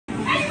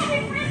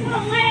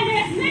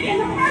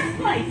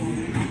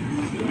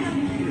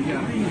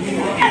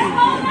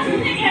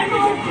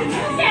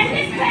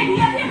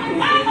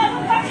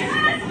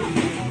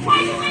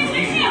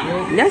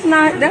That's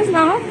not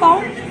her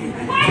fault.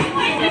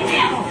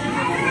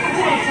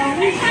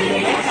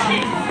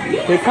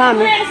 Here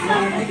coming.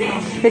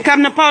 Here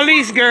come the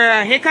police,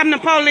 girl. Here come the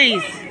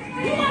police.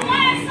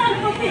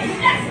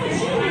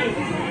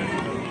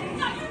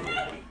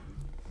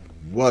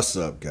 What's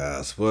up,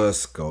 guys?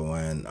 What's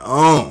going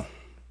on?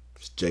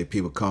 It's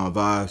JP with Calm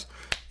Vibes,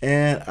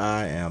 and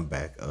I am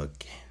back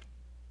again.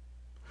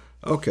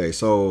 Okay,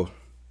 so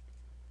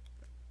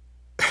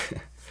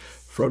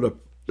from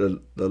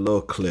the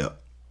little clip,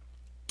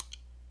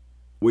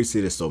 we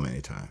see this so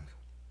many times,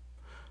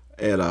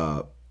 and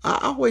I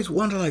always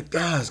wonder, like,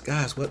 guys,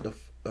 what the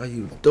f are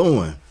you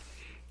doing?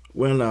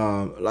 When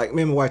like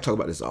me and my wife talk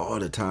about this all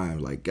the time,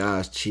 like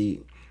guys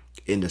cheat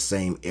in the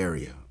same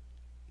area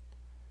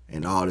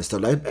and all this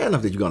stuff. Like, bad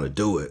enough that you're gonna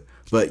do it,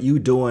 but you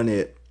doing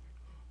it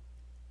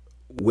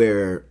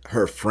where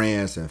her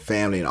friends and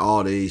family and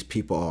all these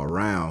people are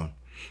around,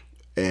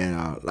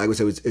 and like we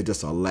said, it's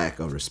just a lack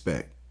of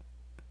respect.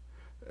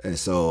 And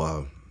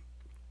so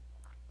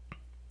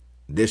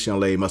this young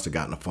lady must have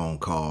gotten a phone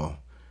call,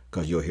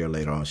 because you'll hear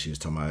later on she was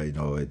talking about, you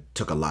know, it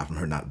took a lot from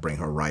her not to bring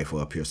her rifle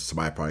up here. So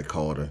somebody probably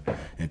called her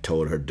and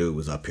told her dude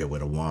was up here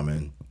with a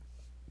woman,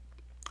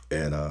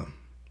 and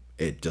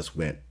it just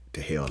went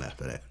to hell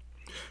after that.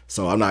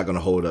 So I'm not going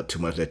to hold up too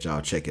much. Let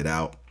y'all check it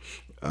out.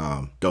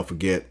 Don't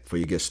forget, before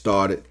you get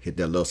started, hit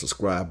that little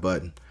subscribe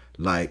button,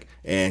 like,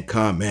 and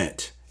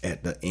comment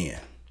at the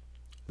end.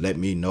 Let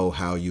me know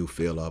how you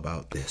feel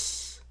about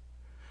this,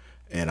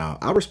 and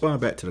I'll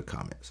respond back to the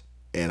comments.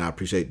 And I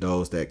appreciate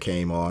those that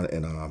came on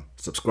and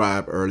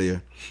subscribed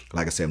earlier.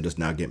 Like I said, I'm just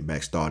now getting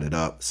back started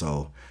up,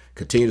 so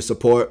continue to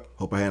support.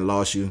 Hope I hadn't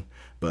lost you,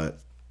 but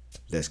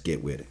let's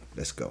get with it.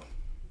 Let's go.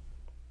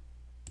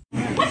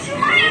 What you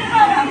lying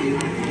for?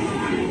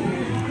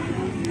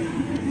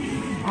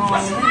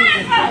 What you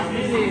lying for?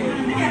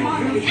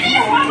 It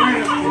is my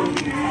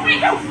motherfucker. I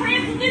ain't no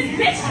friends with this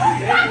bitch. You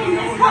fucking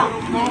this hoe.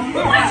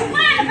 What you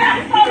lying about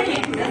it for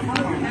then?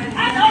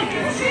 I know you.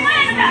 What you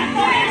lying about it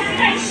for?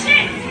 It ain't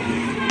shit.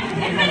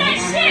 If it ain't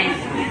shit,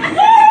 I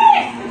do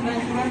it.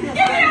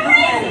 Give me a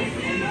reason.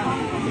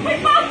 We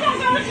both gonna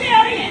go to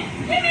jail then.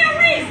 Give me a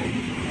reason.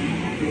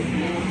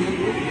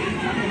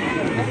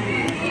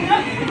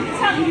 I'm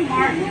telling you,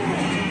 Mark.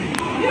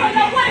 You don't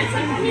know what it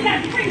took for me not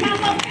to bring my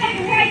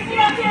motherfucking rifle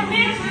up here,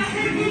 bitch.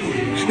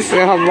 She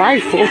said her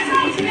rifle. I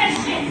told you that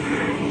shit.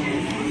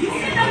 You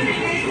sit up there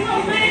with your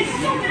little man,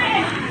 stupid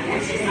ass.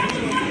 And she's such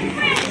a fucking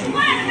friend. What you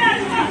lying about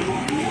it for?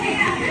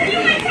 You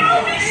ain't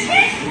told me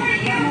shit.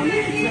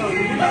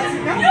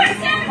 You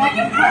said it when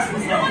you first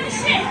was doing the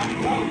shit.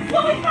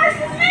 When we first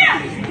was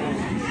married.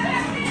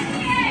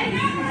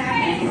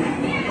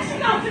 What you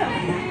gonna do?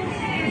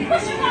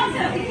 What you gonna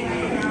do?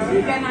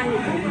 You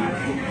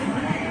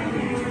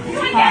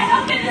ain't got no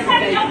business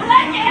having your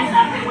black ass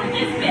up here with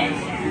this bitch.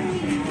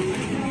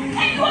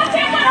 And you up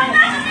here with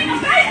another nigga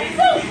baby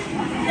too.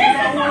 This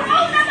is a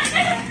whole nother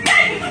nigga's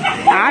baby.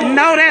 I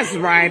know that's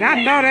right. I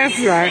know that's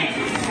right.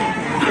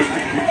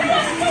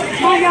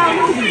 Oh, y'all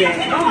don't do that.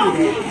 Don't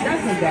do that.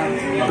 That's a doubt.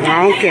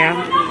 I don't care.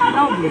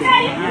 Don't do that.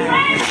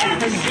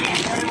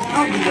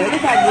 Don't do that.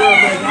 Look how girl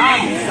does.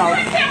 I'll be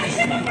salty.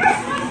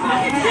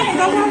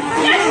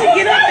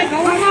 Get up and go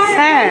on.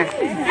 Hey,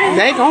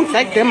 they gonna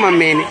take them a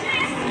minute.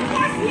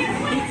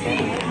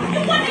 You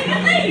wouldn't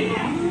even leave.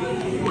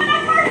 When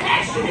I first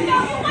asked you to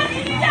go, you wouldn't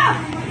even go.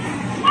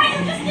 Why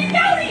you just didn't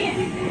go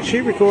then?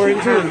 She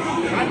recording too.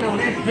 I know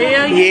that.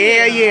 Hell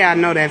yeah. Yeah, I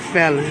know that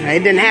fella.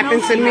 It didn't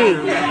happen to me.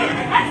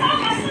 I told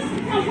my sister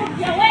to come whoop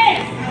your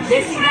ass.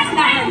 That's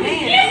not her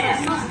man.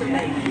 That's her sister,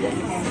 baby.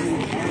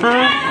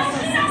 Huh?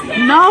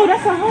 No,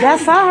 that's her husband.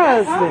 That's her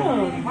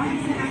husband.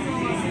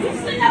 You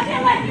sitting up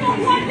here like you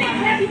don't want big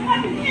happy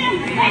fucking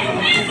family. Hey,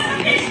 you ain't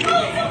gonna bitch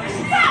fool too.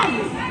 She told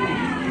you.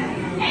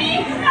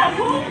 Ain't you know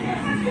who?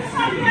 You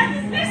talking about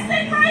this bitch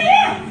sitting right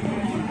here.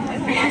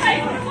 You pay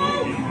for the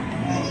food?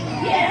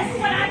 Yeah, that's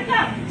what I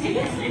got. And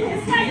you sitting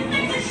here saying you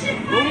think this shit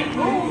funny?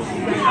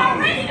 You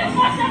already done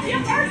fucked up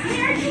your first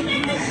marriage. You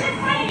think this shit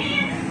funny?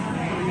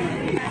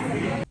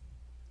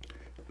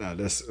 Now,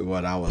 that's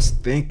what I was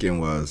thinking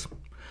was,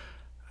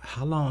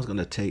 how long is it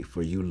gonna take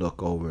for you to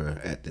look over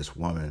at this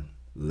woman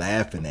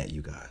laughing at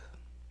you guys?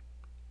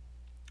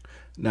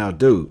 Now,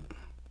 dude,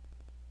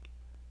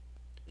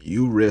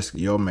 you risk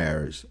your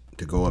marriage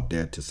to go up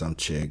there to some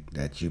chick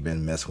that you've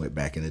been messing with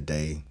back in the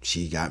day.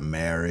 She got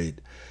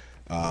married.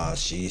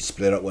 She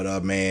split up with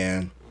her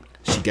man.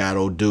 She got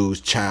old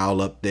dude's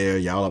child up there.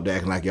 Y'all up there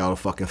acting like y'all a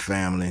fucking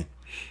family.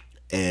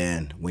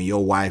 And when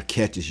your wife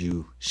catches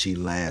you, she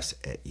laughs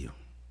at you.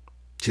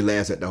 She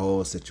laughs at the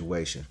whole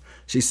situation.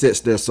 She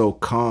sits there so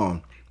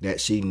calm that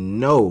she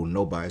know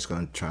nobody's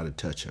going to try to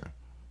touch her.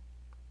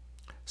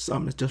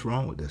 Something is just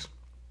wrong with this.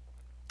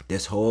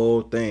 This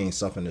whole thing,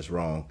 something is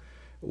wrong,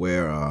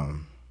 where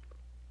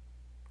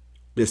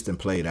this been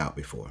played out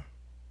before.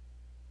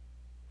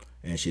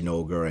 And she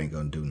know girl ain't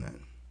going to do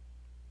nothing.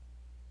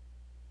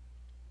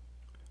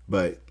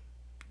 But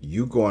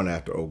you going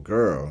after old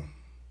girl,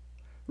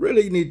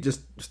 really you need to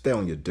just stay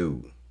on your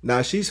dude.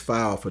 Now, she's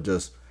filed for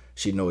just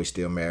She know he's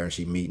still married.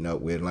 She meeting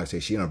up with him. Like I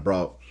said, she done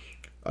brought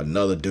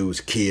another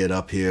dude's kid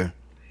up here.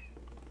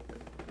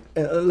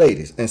 And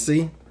ladies, and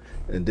see,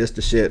 and this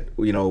the shit,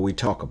 you know, we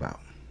talk about.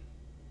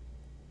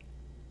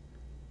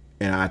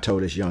 And I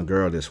told this young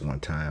girl this one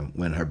time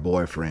when her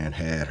boyfriend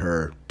had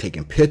her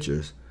taking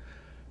pictures.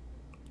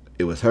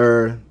 It was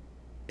her,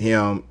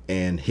 him,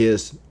 and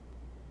his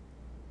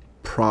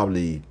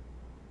probably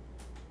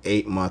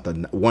 8-month or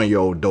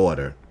 1-year-old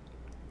daughter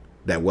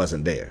that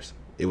wasn't theirs.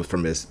 It was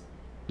from his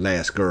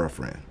last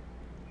girlfriend.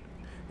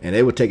 And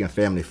they were taking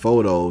family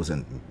photos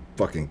and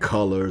fucking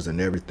colors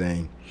and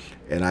everything.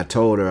 And I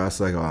told her, I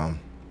was like,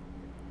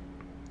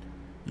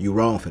 you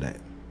wrong for that.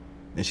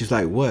 And she's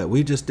like, what?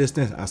 We just this.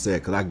 I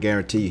said, because I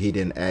guarantee you he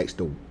didn't ask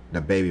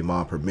the baby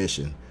mom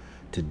permission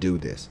to do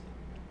this.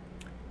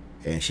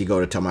 And she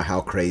go to tell me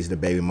how crazy the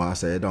baby mom. I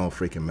said, it don't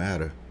freaking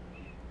matter.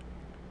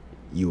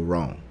 You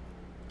wrong.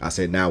 I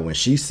said, now when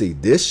she see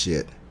this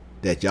shit,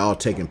 that y'all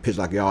taking pictures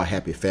like y'all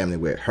happy family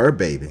with her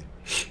baby,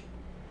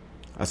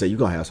 I said, you're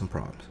going to have some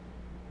problems.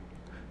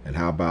 And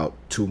how about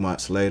 2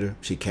 months later,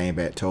 she came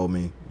back, told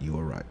me, you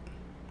were right.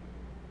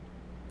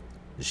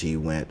 She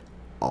went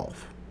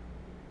off.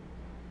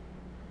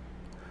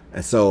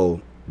 And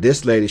so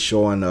this lady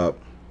showing up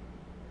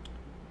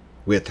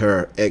with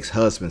her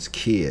ex-husband's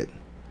kid.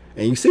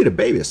 And you see the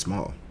baby is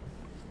small.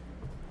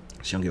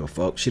 She don't give a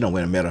fuck. She done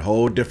went and met a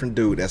whole different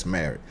dude that's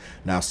married.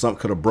 Now something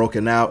could have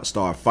broken out,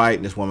 started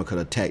fighting. This woman could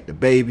have attacked the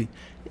baby.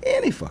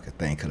 Any fucking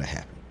thing could have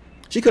happened.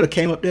 She could have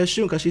came up there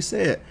shooting because she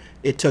said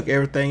it took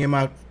everything in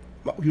my,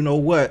 you know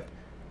what,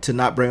 to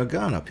not bring a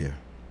gun up here.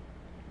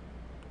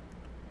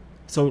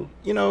 So,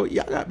 you know,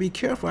 y'all got to be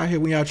careful out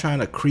here when y'all trying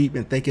to creep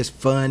and think it's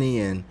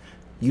funny and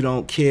you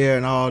don't care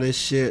and all this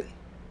shit.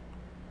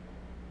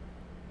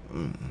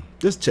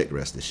 Just check the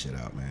rest of this shit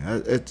out,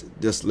 man. It's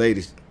just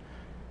ladies,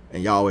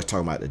 and y'all always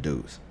talking about the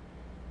dudes.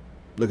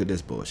 Look at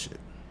this bullshit.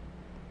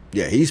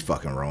 Yeah, he's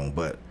fucking wrong,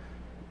 but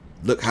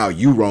look how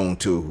you wrong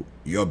to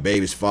your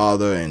baby's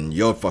father and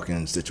your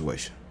fucking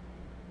situation.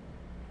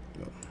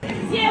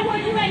 Yeah, well,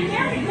 you ain't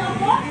married no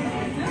more.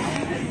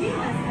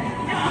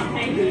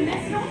 Okay, you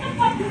messing on the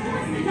fucking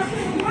pussy up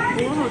in the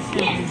market.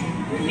 Yeah.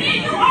 Me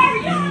and you are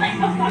like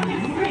a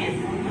fucking friends.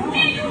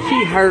 She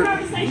hurt. Oh,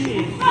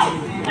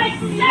 like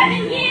 7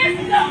 years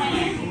ago, and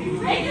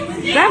you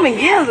still 7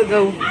 years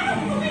ago. I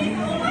don't believe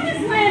you on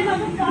this land,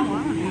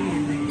 motherfucker.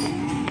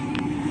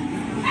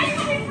 How you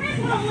gonna be friends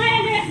with a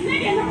land-ass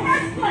nigga in the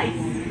first place?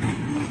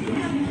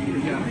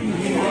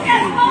 You got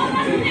a whole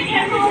other nigga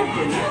at home.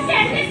 You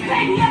got this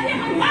baby up here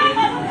with my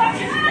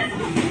motherfucking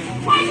husband.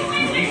 Why you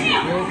ain't with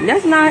him?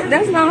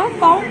 That's not her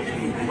fault.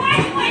 Why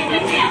you ain't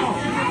with him?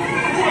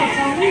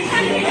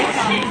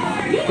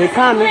 Here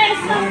coming.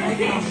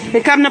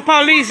 Here come the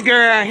police,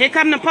 girl. Here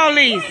come the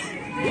police.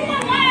 You a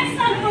lying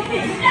son of a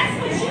bitch. That's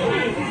what you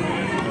is.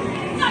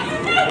 So you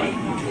know it.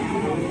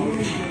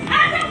 I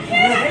don't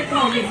care that the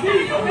police do.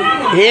 You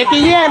know it. Heck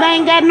yeah, they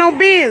ain't got no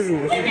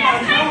business. We never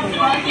come to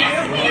it. Yes,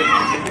 we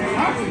are.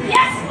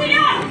 Yes, we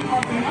are.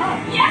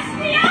 Yes,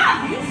 we are.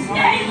 You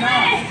stay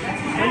lying.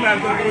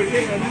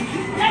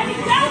 Let me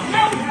go.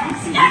 No.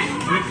 Stay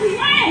fucking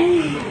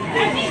lying.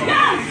 Let me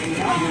go.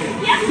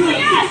 Yes, we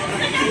are.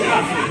 You sit there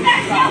and come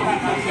back. Yo,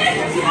 this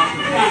is your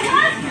fucking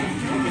husband.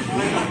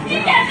 You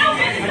got no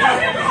business up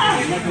here with us.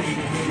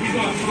 You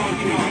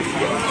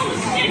full of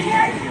shit,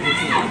 Merk.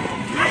 No.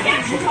 I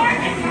got you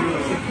working.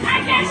 I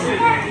got you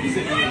working.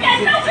 You ain't got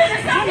no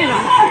business up here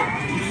with her.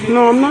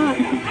 No, I'm not.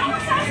 I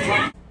want to talk to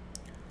him.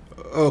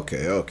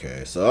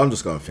 Okay. So I'm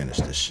just gonna finish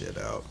this shit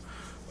out.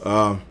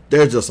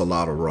 There's just a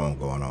lot of wrong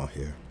going on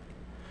here.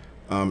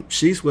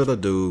 She's with a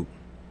dude.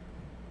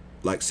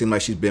 Like, seemed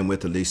like she's been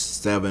with at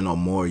least 7 or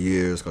more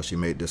years because she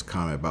made this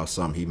comment about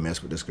something he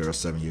messed with this girl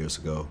 7 years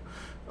ago.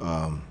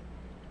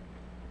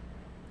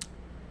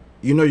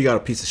 You know you got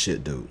a piece of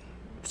shit dude.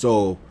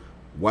 So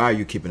why are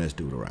you keeping this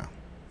dude around?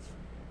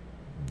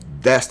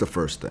 That's the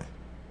first thing.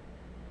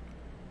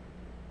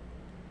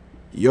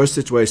 Your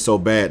situation's so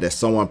bad that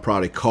someone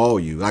probably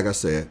called you, like I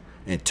said,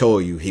 and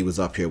told you he was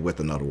up here with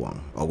another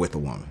woman or with a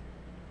woman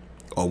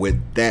or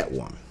with that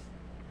woman.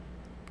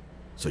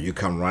 So you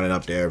come running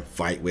up there,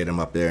 fight with him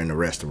up there in the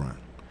restaurant.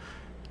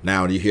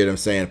 Now you hear them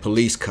saying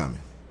police coming.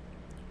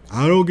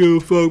 I don't give a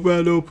fuck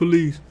about no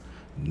police.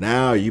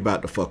 Now you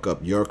about to fuck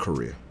up your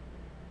career.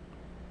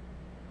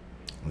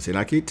 And see,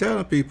 I keep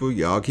telling people,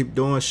 y'all keep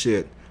doing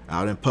shit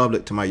out in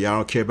public to my y'all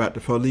don't care about the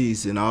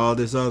police and all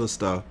this other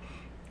stuff.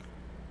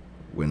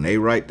 When they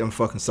write them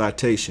fucking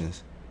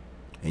citations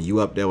and you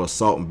up there with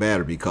assault and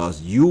battery,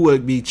 because you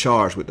would be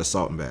charged with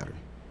assault and battery.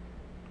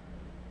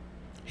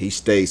 He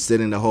stayed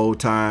sitting the whole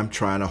time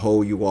trying to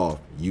hold you off.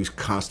 You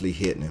constantly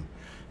hitting him.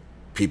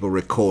 People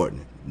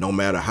recording it. No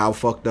matter how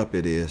fucked up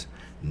it is,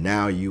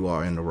 now you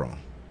are in the wrong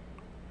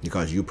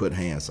because you put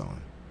hands on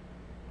him.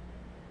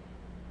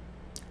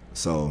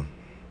 So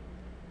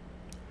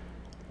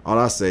all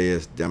I say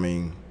is, I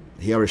mean,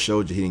 he already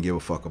showed you he didn't give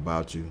a fuck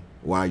about you.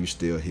 Why are you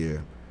still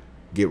here?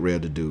 Get rid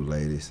of the dude,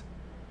 ladies.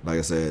 Like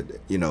I said,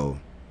 you know,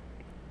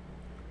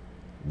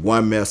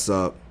 one mess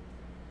up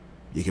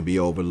You can be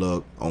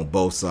overlooked on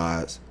both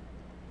sides.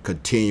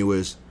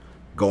 Continuous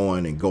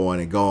going and going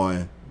and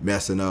going,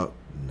 messing up.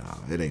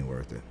 No, it ain't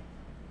worth it.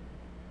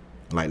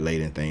 Like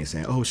late in things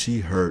saying, oh, she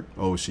hurt.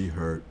 Oh, she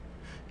hurt.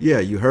 Yeah,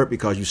 you hurt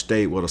because you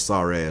stayed with a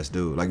sorry ass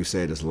dude. Like you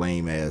said, this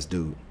lame ass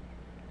dude.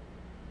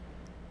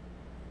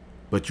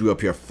 But you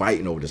up here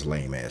fighting over this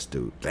lame ass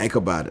dude. Think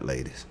about it,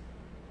 ladies.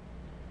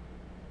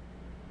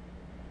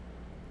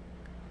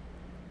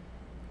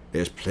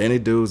 There's plenty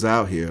of dudes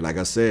out here. Like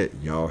I said,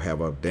 y'all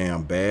have a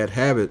damn bad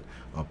habit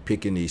of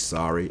picking these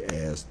sorry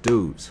ass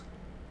dudes.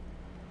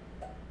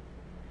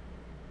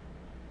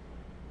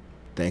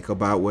 Think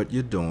about what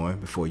you're doing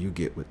before you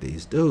get with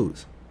these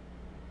dudes.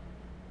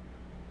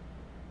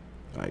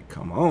 Like,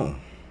 come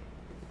on.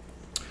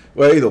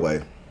 Well, either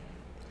way,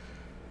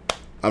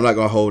 I'm not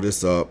going to hold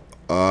this up.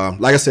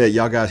 Like I said,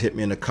 y'all guys hit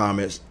me in the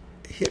comments.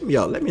 Hit me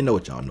up. Let me know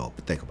what y'all know.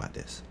 But think about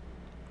this.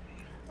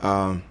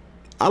 I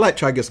like to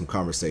try to get some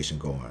conversation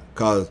going.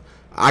 Because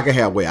I can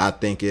have a way I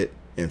think it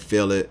and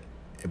feel it.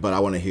 But I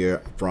want to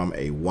hear from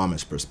a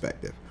woman's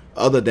perspective.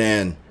 Other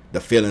than the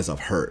feelings of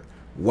hurt.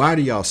 Why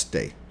do y'all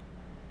stay?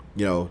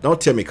 You know, don't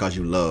tell me because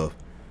you love.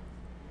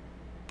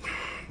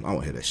 I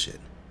don't hear that shit.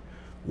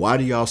 Why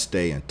do y'all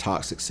stay in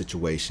toxic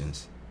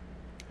situations?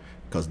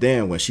 Because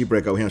then when she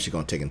break up with him, she's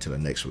going to take him to the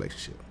next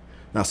relationship.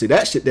 Now, see,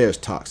 that shit there is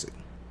toxic.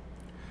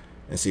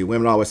 And see,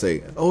 women always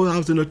say, oh, I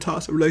was in a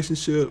toxic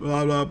relationship,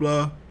 blah, blah,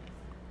 blah.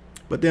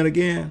 But then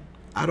again,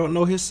 I don't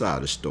know his side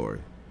of the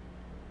story.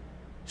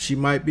 She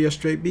might be a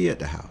straight B at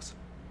the house.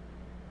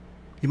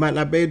 He might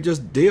not be able to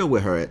just deal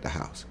with her at the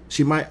house.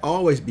 She might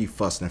always be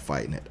fussing and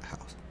fighting at the house.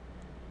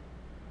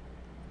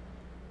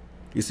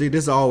 You see,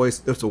 it's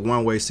a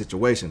one-way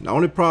situation. The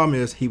only problem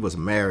is he was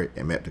married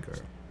and met the girl.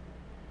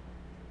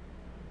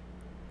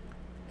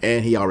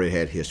 And he already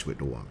had history with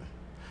the woman.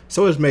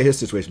 So it's made his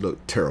situation look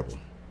terrible.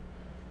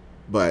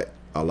 But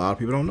a lot of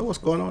people don't know what's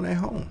going on at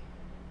home.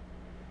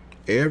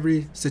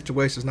 Every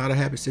situation is not a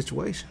happy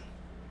situation.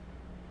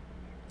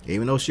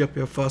 Even though she up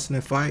here fussing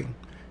and fighting,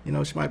 you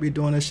know, she might be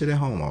doing that shit at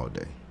home all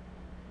day.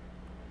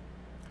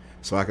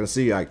 So I can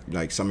see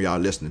like some of y'all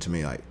listening to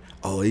me like,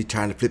 oh, he's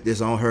trying to flip this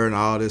on her and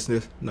all this and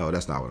this. No,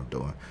 that's not what I'm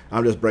doing.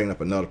 I'm just bringing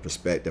up another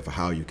perspective of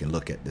how you can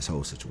look at this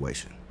whole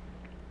situation.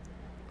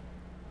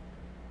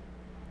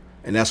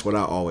 And that's what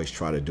I always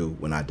try to do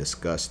when I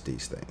discuss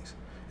these things.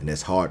 And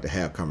it's hard to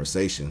have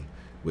conversation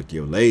with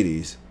your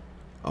ladies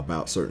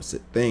about certain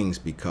things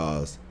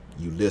because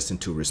you listen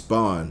to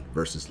respond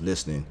versus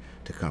listening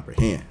to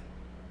comprehend.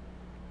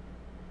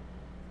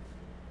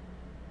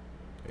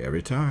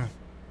 Every time.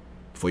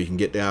 Before you can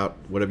get out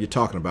whatever you're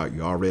talking about,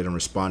 you already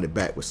responded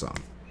back with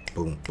something.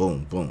 Boom,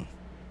 boom, boom.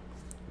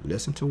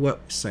 Listen to what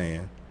we're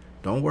saying.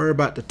 Don't worry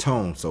about the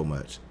tone so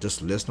much.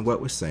 Just listen to what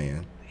we're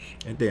saying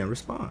and then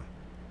respond.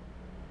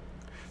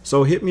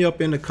 So hit me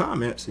up in the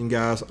comments, and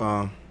guys,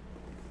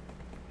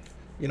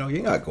 you know, you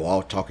ain't gotta go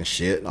all talking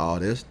shit and all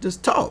this.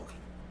 Just talk.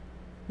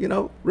 You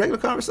know, regular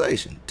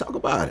conversation. Talk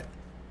about it.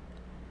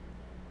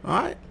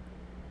 All right?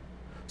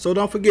 So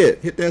don't forget,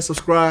 hit that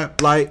subscribe,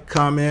 like,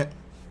 comment.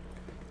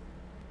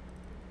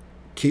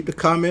 Keep the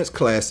comments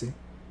classy.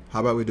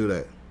 How about we do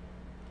that?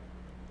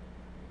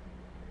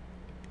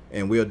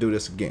 And we'll do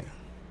this again.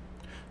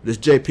 This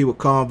JP with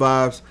Calm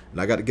Vibes,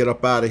 and I got to get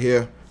up out of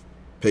here.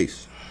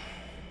 Peace.